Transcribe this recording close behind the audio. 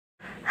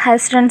Hi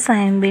students, I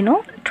am Vinu.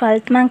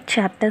 12th mark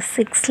chapter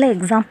 6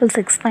 example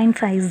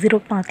 6.50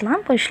 பார்க்கலாம்.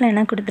 பொசிஷனில்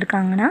என்ன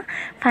கொடுத்துருக்காங்கன்னா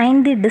find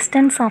the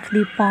distance of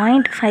the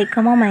point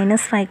 5,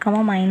 minus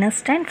 5, minus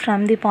 10 from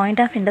the point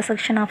of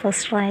intersection of a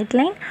straight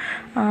line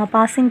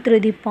passing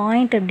through the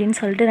point அப்படின்னு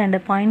சொல்லிட்டு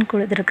ரெண்டு point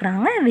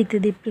கொடுத்துருக்குறாங்க with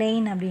the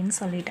plane அப்படின்னு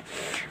சொல்லிட்டு.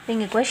 இப்போ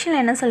இங்கே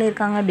கொஷனில் என்ன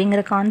சொல்லியிருக்காங்க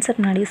அப்படிங்கிற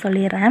கான்செப்ட் முன்னாடி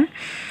சொல்லிடுறேன்.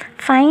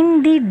 find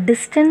the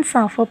distance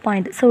of a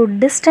point. So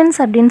distance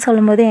அப்படின்னு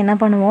சொல்லும்போது என்ன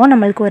பண்ணுவோம்,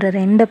 நம்மளுக்கு ஒரு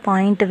ரெண்டு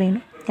பாயிண்ட்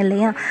வேணும்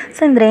இல்லையா.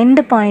 ஸோ இந்த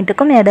ரெண்டு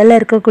பாயிண்ட்டுக்கும் இடையில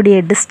இருக்கக்கூடிய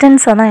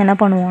டிஸ்டன்ஸை தான் என்ன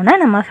பண்ணுவோம்னா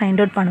நம்ம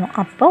ஃபைண்ட் அவுட் பண்ணுவோம்.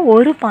 அப்போ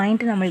ஒரு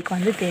பாயிண்ட் நம்மளுக்கு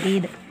வந்து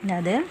தெரியுது,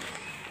 அது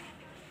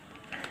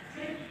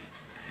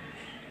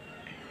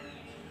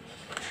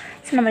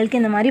நம்மளுக்கு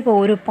இந்த மாதிரி இப்போ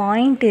ஒரு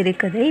பாயிண்ட்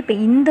இருக்குது. இப்போ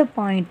இந்த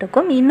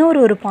பாயிண்ட்டுக்கும்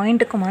இன்னொரு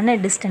பாயிண்ட்டுக்குமான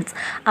டிஸ்டன்ஸ்,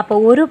 அப்போ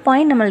ஒரு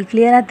பாயிண்ட் நம்மளுக்கு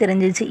கிளியராக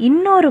தெரிஞ்சிச்சு.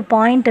 இன்னொரு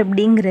பாயிண்ட்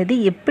அப்படிங்கிறது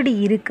எப்படி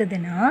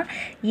இருக்குதுன்னா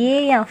ஏ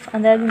ஆஃப்,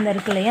 அதாவது இந்த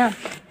இருக்கு இல்லையா,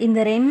 இந்த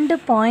ரெண்டு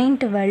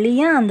பாயிண்ட்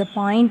வழியாக அந்த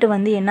பாயிண்ட்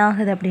வந்து என்ன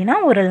ஆகுது அப்படின்னா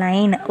ஒரு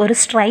லைன், ஒரு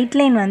ஸ்ட்ரைட்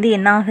லைன் வந்து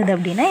என்ன ஆகுது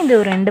அப்படின்னா இந்த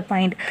ஒரு ரெண்டு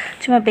பாயிண்ட்,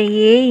 சும்மா இப்போ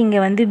ஏ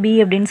இங்கே வந்து பி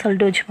அப்படின்னு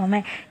சொல்லிட்டு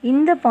வச்சுப்போமே,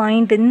 இந்த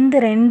பாயிண்ட் இந்த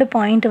ரெண்டு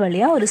பாயிண்ட்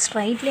வழியாக ஒரு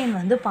ஸ்ட்ரைட் லைன்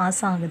வந்து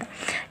பாஸ் ஆகுது.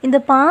 இந்த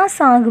பாஸ்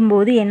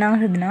ஆகும்போது என்ன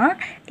ஆகுதுன்னா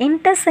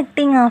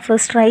intersecting of a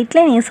straight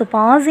line is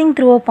passing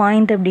through a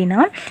point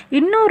அப்படின்னா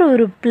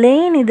இன்னொரு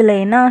பிளேன் இதில்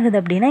என்ன ஆகுது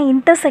அப்படின்னா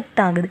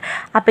இன்டர்செக்ட் ஆகுது.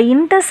 அப்போ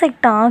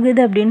இன்டர்செக்ட்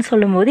ஆகுது அப்படின்னு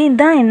சொல்லும்போது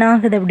இதுதான் என்ன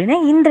ஆகுது அப்படின்னா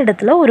இந்த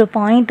இடத்துல ஒரு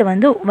பாயிண்ட்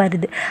வந்து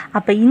வருது.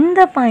 அப்போ இந்த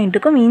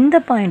பாயிண்ட்டுக்கும்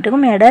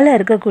இடையில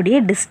இருக்கக்கூடிய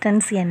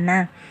டிஸ்டன்ஸ்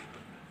என்ன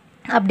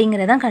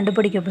அப்படிங்கிறதான்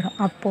கண்டுபிடிக்க போகிறோம்.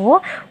 அப்போது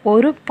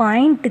ஒரு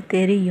பாயிண்ட்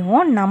தெரியும்,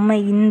 நம்ம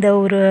இந்த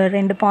ஒரு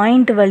ரெண்டு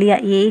பாயிண்ட்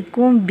வழியாக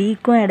ஏக்கும்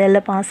பிக்கும் இடையில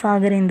பாஸ்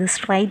ஆகிற இந்த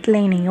ஸ்ட்ரைட்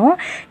லைனையும்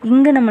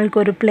இங்கே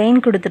நம்மளுக்கு ஒரு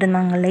பிளேன்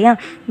கொடுத்துருந்தாங்க இல்லையா,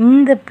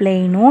 இந்த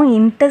பிளேனும்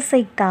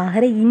இன்டர்செக்ட்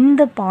ஆகிற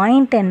இந்த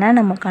பாயிண்ட் என்ன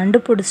நம்ம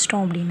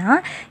கண்டுபிடிச்சிட்டோம் அப்படின்னா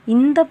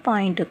இந்த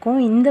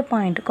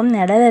பாயிண்ட்டுக்கும்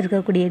இடையில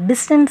இருக்கக்கூடிய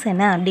டிஸ்டன்ஸ்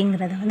என்ன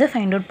அப்படிங்கிறத வந்து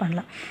ஃபைண்ட் அவுட்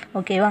பண்ணலாம்.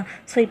 ஓகேவா.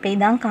 ஸோ இப்போ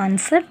இதான்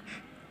கான்செப்ட்.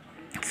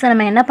 ஸோ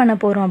நம்ம என்ன பண்ண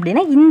போகிறோம்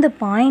அப்படின்னா இந்த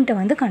பாயிண்ட்டை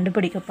வந்து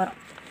கண்டுபிடிக்க போகிறோம்.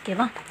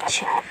 ஓகேவா.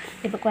 சரி,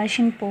 இப்போ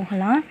கொஷின்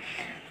போகலாம்.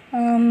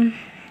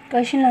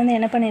 கொஷினில் வந்து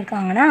என்ன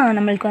பண்ணியிருக்காங்கன்னா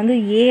நம்மளுக்கு வந்து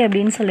ஏ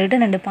அப்படின்னு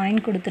சொல்லிட்டு ரெண்டு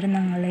பாயிண்ட்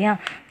கொடுத்துருந்தாங்க இல்லையா.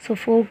 ஸோ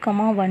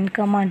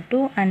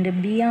 4,1,2 அண்டு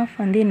பி ஆஃப்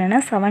வந்து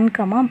என்னென்னா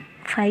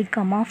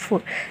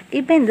 7,5,4.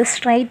 இப்போ இந்த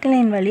ஸ்ட்ரைட்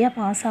லைன் வழியாக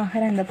பாஸ்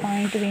ஆகிற அந்த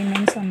பாயிண்ட்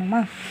வேணும்னு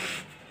சொன்னோமா.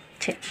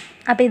 சரி,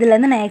 அப்போ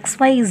இதுலேருந்து நான்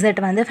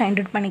XYZ வந்து ஃபைண்ட்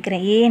அவுட்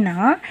பண்ணிக்கிறேன். ஏன்னா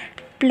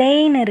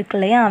பிளேன் இருக்கு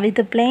இல்லையா, வித்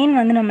பிளேன்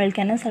வந்து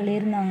நம்மளுக்கு என்ன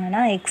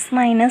சொல்லியிருந்தாங்கன்னா x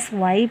minus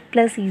y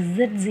plus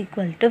z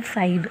 =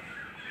 5.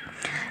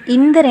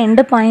 இந்த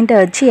ரெண்டு பாயிண்ட்டை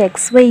வச்சு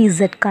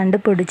XYZ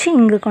கண்டுபிடிச்சி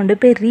இங்கே கொண்டு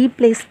போய்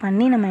ரீப்ளேஸ்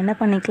பண்ணி நம்ம என்ன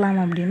பண்ணிக்கலாம்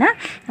அப்படின்னா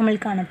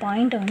நம்மளுக்கான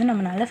பாயிண்ட்டை வந்து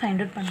நம்மளால்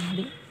ஃபைண்ட் அவுட் பண்ண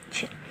முடியும்.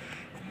 சரி,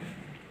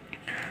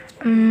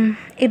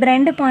 இப்போ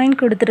ரெண்டு பாயிண்ட்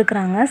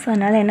கொடுத்துருக்குறாங்க. ஸோ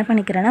அதனால் என்ன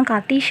பண்ணிக்கிறேன்னா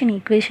கார்ட்டீசியன்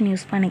ஈக்குவேஷன்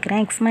யூஸ்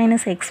பண்ணிக்கிறேன். x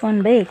minus x1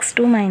 by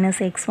x2 minus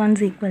x1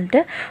 =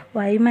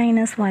 y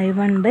minus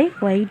y1 by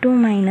y2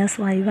 minus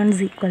y1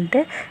 =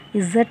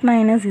 z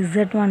minus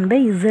z1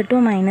 by z2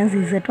 minus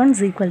z1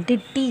 =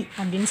 t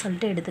அப்படின்னு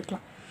சொல்லிட்டு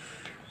எடுத்துக்கலாம்.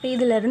 இப்போ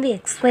இதிலேருந்து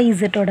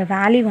XYZோட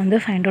வேல்யூ வந்து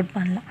ஃபைண்ட் அவுட்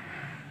பண்ணலாம்.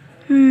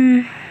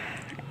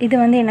 இது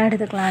வந்து என்ன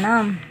எடுத்துக்கலாம்னா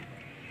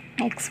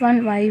x1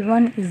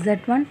 y1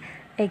 z1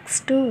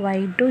 x2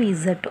 y2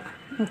 z2.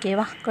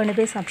 ஓகேவா. கொண்டு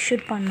போய்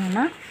சப்ஸ்டியூட்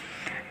பண்ணோன்னா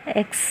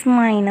x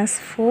minus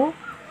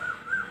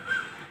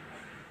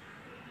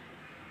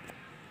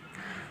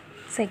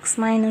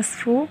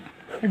 4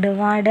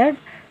 divided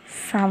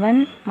 7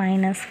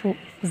 minus 4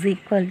 is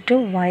equal to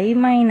y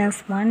minus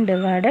 1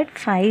 divided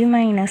 5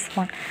 minus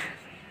 1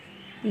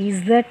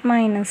 z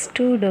minus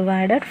 2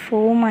 divided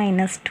 4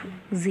 minus 2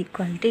 is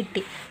equal to t.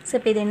 So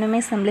இப்போ இது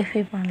இன்னுமே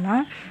சிம்பிளிஃபை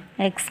பண்ணலாம்.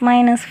 x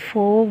minus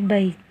 4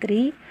 by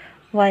 3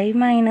 y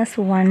minus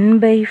 1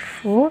 by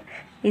 4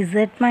 z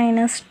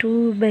minus 2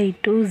 by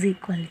 2 is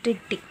equal to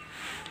t.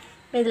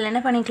 இப்போ இதில் என்ன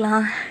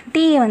பண்ணிக்கலாம்,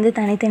 டீயை வந்து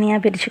தனித்தனியாக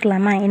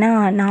பிரிச்சுக்கலாமா. ஏன்னா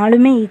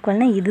நாலுமே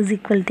ஈக்குவல்னால் இது இஸ்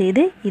ஈக்குவல் டு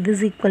இது, இது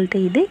இஸ் ஈக்குவல் டு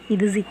இது,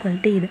 இது இஸ் ஈக்குவல்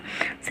டு இது.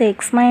 So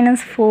x minus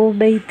 4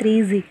 by 3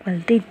 is equal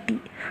to t,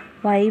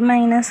 y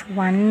minus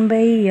 1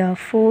 by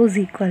 4 is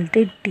equal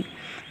to t,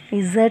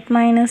 z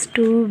minus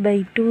 2 by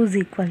 2 is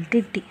equal to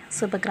t.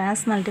 So இப்போ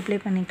cross multiply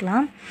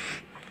பண்ணிக்கலாம்.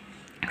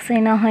 So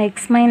என்ன x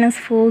minus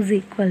 4 is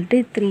equal to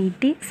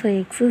 3t. So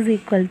x is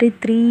equal to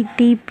 3t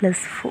plus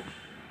 4.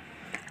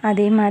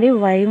 அதே மாதிரி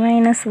y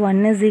minus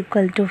 1 is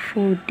equal to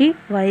 4t,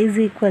 y is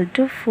equal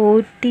to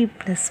 4t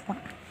plus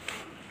 1.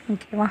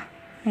 ஓகேவா.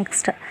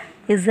 Next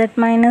z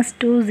minus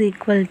 2 is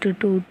equal to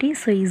 2t.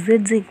 So z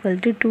is equal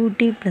to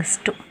 2t plus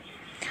 2.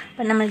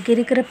 இப்போ நம்மளுக்கு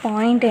இருக்கிற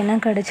point என்ன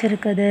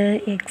கிடச்சிருக்குது,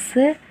 x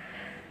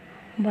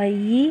y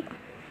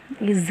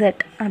z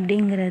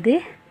அப்படிங்கிறது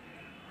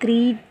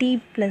 3t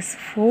plus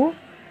 4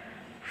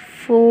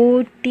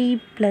 4t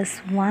plus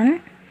 1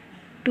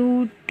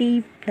 2t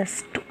plus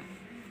 2.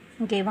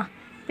 ஓகேவா.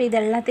 இப்போ இது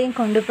எல்லாத்தையும்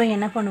கொண்டு போய்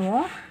என்ன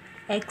பண்ணுவோம்,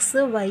 x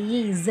y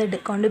z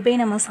கொண்டு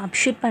போய் நம்ம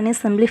சப்ஸ்டியூட் பண்ணி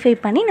சிம்பிளிஃபை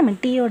பண்ணி நம்ம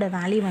டீயோட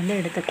வேல்யூ வந்து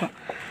எடுத்துக்கலாம்.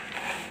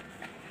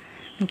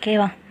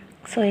 ஓகேவா.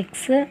 So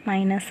x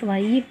minus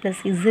Y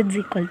plus Z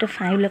equal to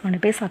 5ல கொண்டு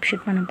போய்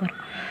சப்ஸ்டியூட் பண்ண போகிறோம்.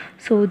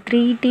 So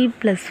 3t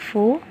 +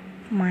 4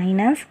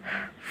 minus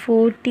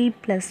 4t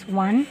 +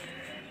 1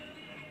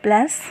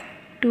 plus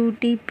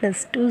 2t +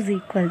 2 is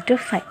equal to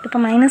 5. இப்போ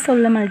மைனஸ்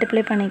உள்ள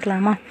மல்டிப்ளை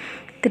பண்ணிக்கலாமா?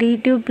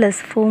 3t +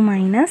 4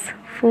 minus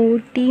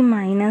 4t -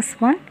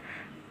 1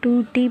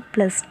 2t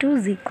 + 2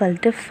 is equal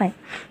to 5.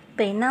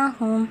 இப்போ என்ன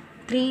ஆகும்?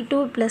 3t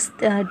 +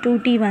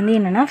 2t வந்து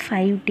என்னென்னா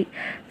 5t.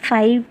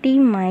 5t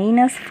 -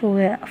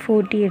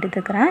 4t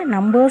எடுத்துக்கிறேன்.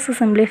 நம்பர்ஸை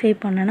சிம்பிளிஃபை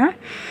பண்ணனா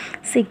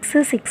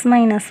 6 6 -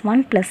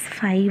 1 +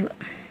 5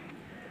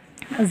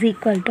 is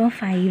equal to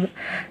 5.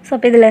 ஸோ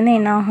அப்போ இதுலேருந்து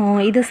என்ன ஆகும்?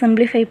 இது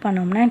சிம்பிளிஃபை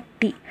பண்ணோம்னா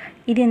t.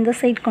 இது இந்த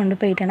சைட் கொண்டு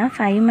போயிட்டேன்னா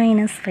 5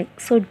 - 5.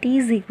 So t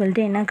is equal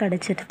to என்ன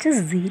கிடச்சிடுச்சு?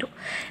 0.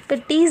 இப்போ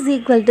t is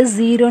equal to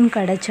 0ன்னு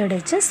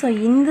கிடச்சிடுச்சு. So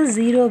இந்த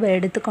 0வை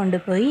எடுத்து கொண்டு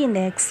போய் இந்த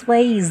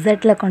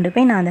xyzல கொண்டு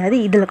போய் நான் அதாவது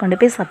இதில் கொண்டு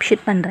போய்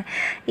சப்ஸ்டியூட் பண்ணுறேன்.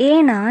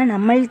 ஏன்னா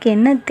நம்மளுக்கு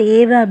என்ன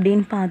தேவை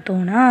அப்படின்னு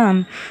பார்த்தோன்னா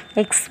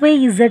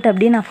xyz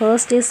அப்படின்னு நான்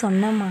ஃபர்ஸ்டே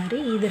சொன்ன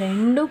மாதிரி இது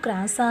ரெண்டும்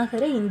கிராஸ்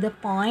ஆகிற இந்த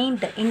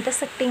பாயிண்ட்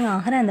இன்டர்செக்டிங்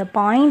ஆகிற அந்த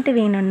பாயிண்ட்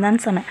வேணும்னு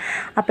தான் சொன்னேன்.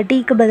 அப்போ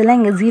டீக்கு பதிலாக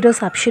இங்கே 0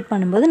 சப்ஸ்டியூட்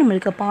பண்ணும்போது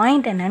நம்மளுக்கு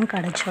பாயிண்ட் என்னன்னு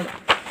கிடச்சிடும்.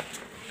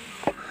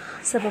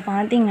 ஸோ இப்போ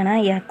பார்த்தீங்கன்னா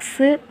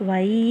எக்ஸு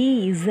ஒய்இ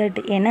இசட்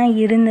என்ன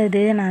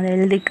இருந்தது நான் அதை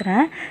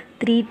எழுதிக்கிறேன்.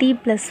 3t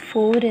 +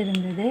 4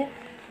 இருந்தது.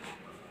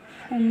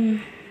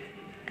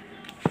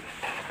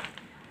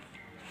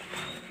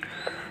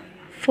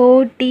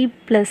 4t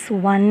 +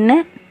 1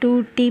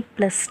 2t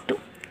 + 2.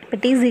 இப்போ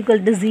t is equal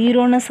to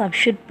 0ன்னு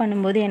substitute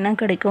பண்ணும்போது என்ன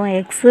கிடைக்கும்?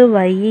 எக்ஸு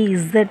ஒய்இ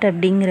இசட்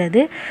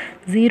அப்படிங்கிறது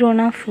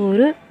 0னா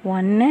 4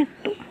 1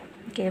 2.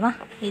 ஓகேவா?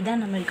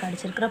 இதுதான் நம்மளுக்கு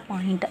கிடச்சிருக்கிற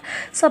பாயிண்ட்டு.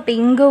 ஸோ அப்போ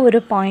இங்கே ஒரு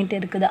பாயிண்ட்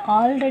இருக்குது.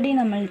 ஆல்ரெடி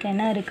நம்மளுக்கு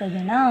என்ன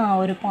இருக்குதுன்னா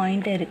ஒரு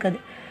பாயிண்ட் இருக்குது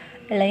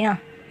இல்லையா?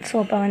 ஸோ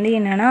அப்போ வந்து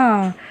என்னென்னா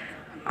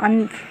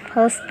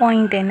ஃபர்ஸ்ட்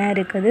பாயிண்ட் என்ன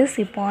இருக்குது?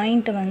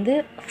 பாயிண்ட் வந்து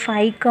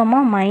 5,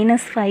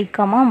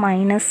 -5,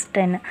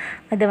 -10.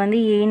 அதை வந்து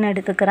ஏன்னு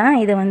எடுத்துக்கிறேன்.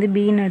 இதை வந்து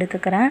பின்னு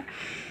எடுத்துக்கிறேன்.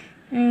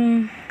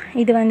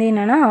 இது வந்து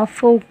என்னென்னா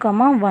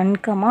 4, 1,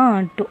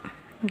 2.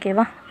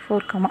 ஓகேவா?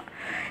 4,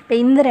 இப்போ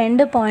இந்த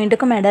ரெண்டு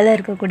பாயிண்ட்டுக்கும் இடையில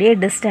இருக்கக்கூடிய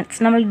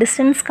டிஸ்டன்ஸ் நம்மளுக்கு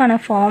டிஸ்டன்ஸ்க்கான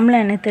ஃபார்முலா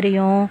என்ன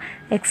தெரியும்?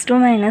 x2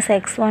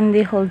 - x1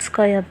 the whole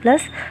square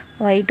plus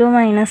y2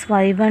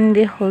 - y1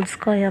 the whole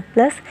square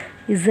plus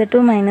z2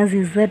 -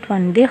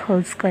 z1 the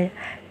whole square.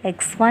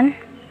 x1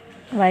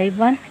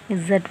 y1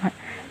 z1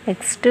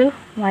 x2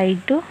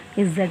 y2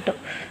 z2.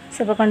 So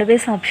இப்போ கொண்டு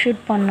போய் சப்ஸ்டியூட்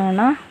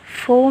பண்ணோன்னா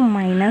 4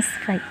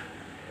 - 5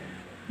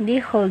 the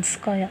whole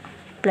square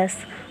plus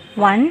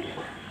 1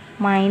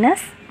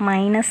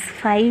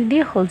 -5 the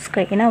whole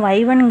square. ஏன்னா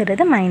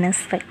y1ங்கிறது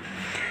 -5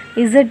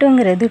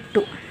 z2ங்கிறது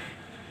 2.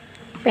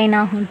 இப்போ என்ன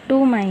ஆகும்? 2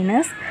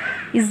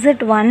 -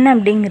 z1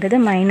 அப்படிங்கிறது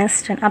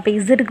 -10. அப்போ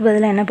zக்கு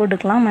பதிலாக என்ன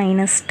போட்டுக்கலாம்?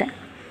 -10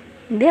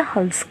 the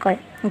whole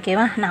square.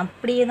 ஓகேவா? நான்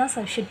அப்படியே தான்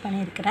சப்ஸ்டியூட்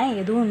பண்ணியிருக்கிறேன்.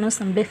 எதுவும் இன்னும்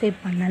சிம்பிளிஃபை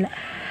பண்ணலை.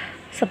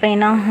 ஸோ இப்போ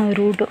என்ன ஆகும்?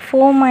 ரூட்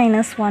 4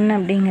 - 1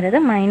 அப்படிங்கிறது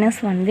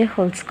 -1 the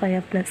whole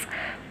square plus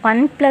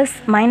 1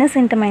 + minus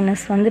into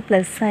minus வந்து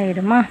plus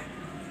ஆகிடுமா?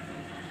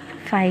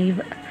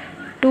 5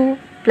 2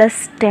 +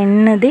 10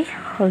 the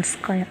whole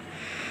square.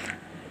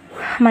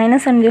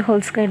 -1 the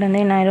whole square வந்து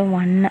என்ன ஆயிடும்?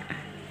 1.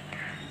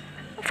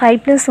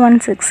 5 + 1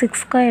 6 6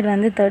 ஸ்கொயர்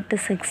வந்து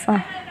 36.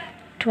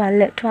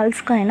 12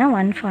 ஸ்கொயர்னா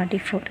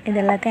 144. இது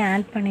எல்லாத்தையும்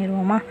ஆட்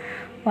பண்ணிடுவோமா?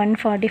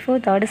 144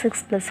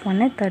 36 +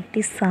 1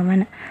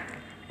 37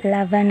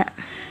 11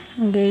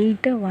 இங்கே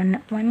 8 1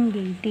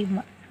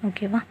 181.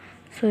 ஓகேவா?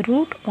 So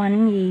root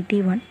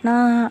 181.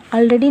 நான்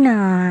ஆல்ரெடி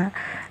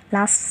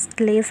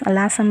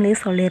லாஸ்ட் சம்லேயே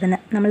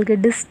சொல்லியிருந்தேன். நம்மளுக்கு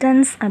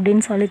டிஸ்டன்ஸ்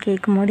அப்படின்னு சொல்லி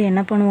கேட்கும்போது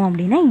என்ன பண்ணுவோம்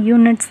அப்படின்னா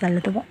யூனிட்ஸ்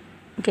எழுதுவோம்.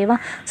 ஓகேவா?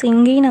 ஸோ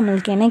இங்கேயும்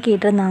நம்மளுக்கு என்ன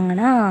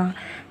கேட்டிருந்தாங்கன்னா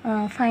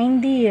find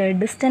the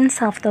distance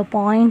of the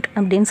point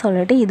அப்படின்னு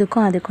சொல்லிட்டு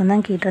இதுக்கும் அதுக்கும்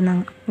தான்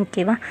கேட்டிருந்தாங்க.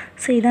 ஓகேவா?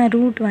 ஸோ இதான்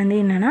ரூட் வந்து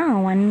என்னென்னா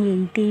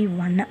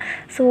 181.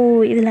 ஸோ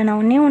இதில் நான்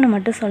ஒன்று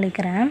மட்டும்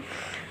சொல்லிக்கிறேன்.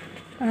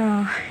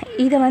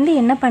 இதை வந்து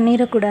என்ன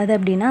பண்ணிடக்கூடாது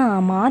அப்படின்னா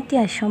மாற்றி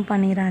அஷ்யூம்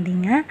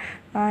பண்ணிடாதீங்க.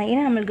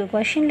 ஏன்னா நம்மளுக்கு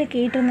கொஷினில்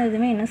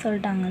கேட்டிருந்ததுமே என்ன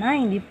சொல்லிட்டாங்கன்னா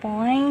இந்த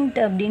பாயிண்ட்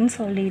அப்படின்னு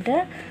சொல்லிட்டு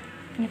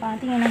இங்கே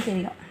பார்த்தீங்கன்னா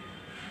தெரியும்.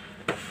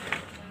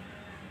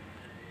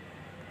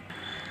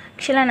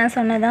 ஆக்சுவலாக நான்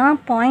சொன்னதான்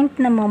பாயிண்ட்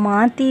நம்ம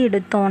மாற்றி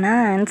எடுத்தோன்னா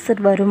ஆன்சர்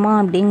வருமா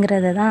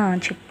அப்படிங்கிறத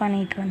தான் செக்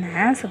பண்ணிகிட்டு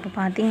இருந்தேன். ஸோ இப்போ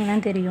பார்த்தீங்கன்னா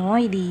தெரியும்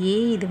இது ஏ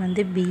இது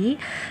வந்து பி.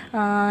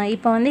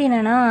 இப்போ வந்து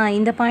என்னென்னா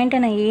இந்த பாயிண்ட்டை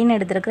நான் ஏன்னு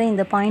எடுத்துருக்கிறேன்,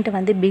 இந்த பாயிண்ட்டை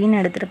வந்து பின்னு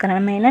எடுத்துருக்கிறேன்.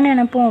 நம்ம என்ன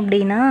நினைப்போம்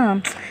அப்படின்னா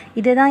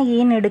இதை தான்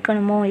ஏன்னு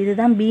எடுக்கணுமோ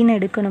இதுதான் பின்னு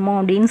எடுக்கணுமோ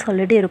அப்படின்னு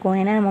சொல்லிட்டு இருக்கும்.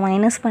 ஏன்னா நம்ம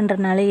மைனஸ்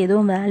பண்ணுறதுனால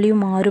எதுவும் வேல்யூ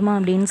மாறுமா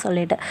அப்படின்னு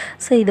சொல்லிட்டு.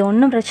 ஸோ இது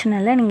ஒன்றும் பிரச்சனை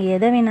இல்லை. நீங்கள்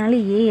எதை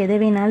வேணாலும் ஏ எதை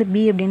வேணாலும்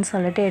பி அப்படின்னு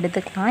சொல்லிட்டு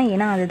எடுத்துக்கலாம்.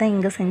 ஏன்னா அதுதான்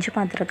இங்கே செஞ்சு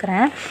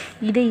பார்த்துருக்குறேன்.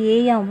 இது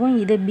ஏயாகவும்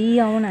இதை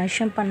பியாகவும் நான்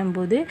அஷ்யூம்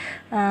பண்ணும்போது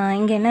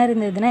இங்கே என்ன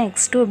இருந்ததுன்னா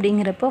x2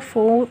 அப்படிங்கிறப்போ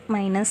 4 -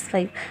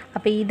 5.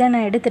 அப்போ இதை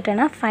நான்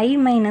எடுத்துட்டேன்னா 5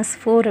 -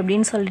 4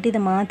 அப்படின்னு சொல்லிட்டு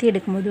இதை மாற்றி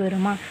எடுக்கும்போது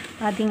வருமா?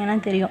 பார்த்தீங்கன்னா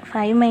தெரியும்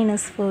 5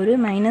 - 4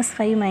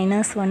 -5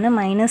 -1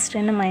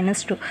 -10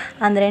 -2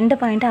 அந்த ரெண்டு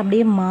பாயிண்ட்டை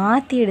அப்படியே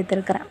மாற்றி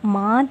எடுத்துருக்கிறேன்.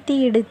 மாற்றி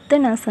எடுத்து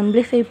நான்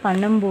சிம்பிளிஃபை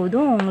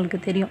பண்ணும்போதும் உங்களுக்கு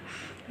தெரியும்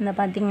இந்த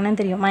பார்த்திங்கன்னா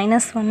தெரியும்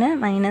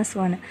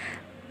 -1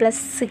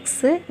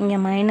 +6 இங்கே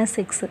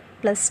 -6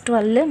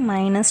 +12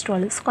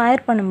 -12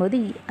 ஸ்கொயர் பண்ணும்போது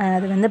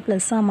அது வந்து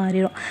ப்ளஸ்ஸாக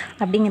மாறிடும்.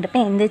 அப்படிங்கிறப்ப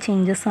எந்த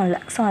சேஞ்சஸும் இல்லை.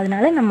 ஸோ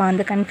அதனால் நம்ம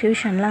அந்த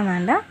கன்ஃபியூஷன்லாம்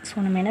வேண்டாம். ஸோ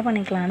நம்ம என்ன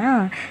பண்ணிக்கலாம்னா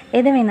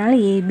எது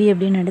வேணாலும் ஏபி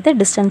அப்படின்னு எடுத்து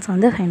டிஸ்டன்ஸ்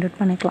வந்து ஃபைண்ட் அவுட்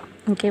பண்ணிக்கலாம்.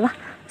 ஓகேவா?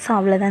 ஸோ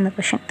அவ்வளோதான் இந்த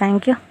கொஷின்.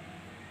 தேங்க்யூ.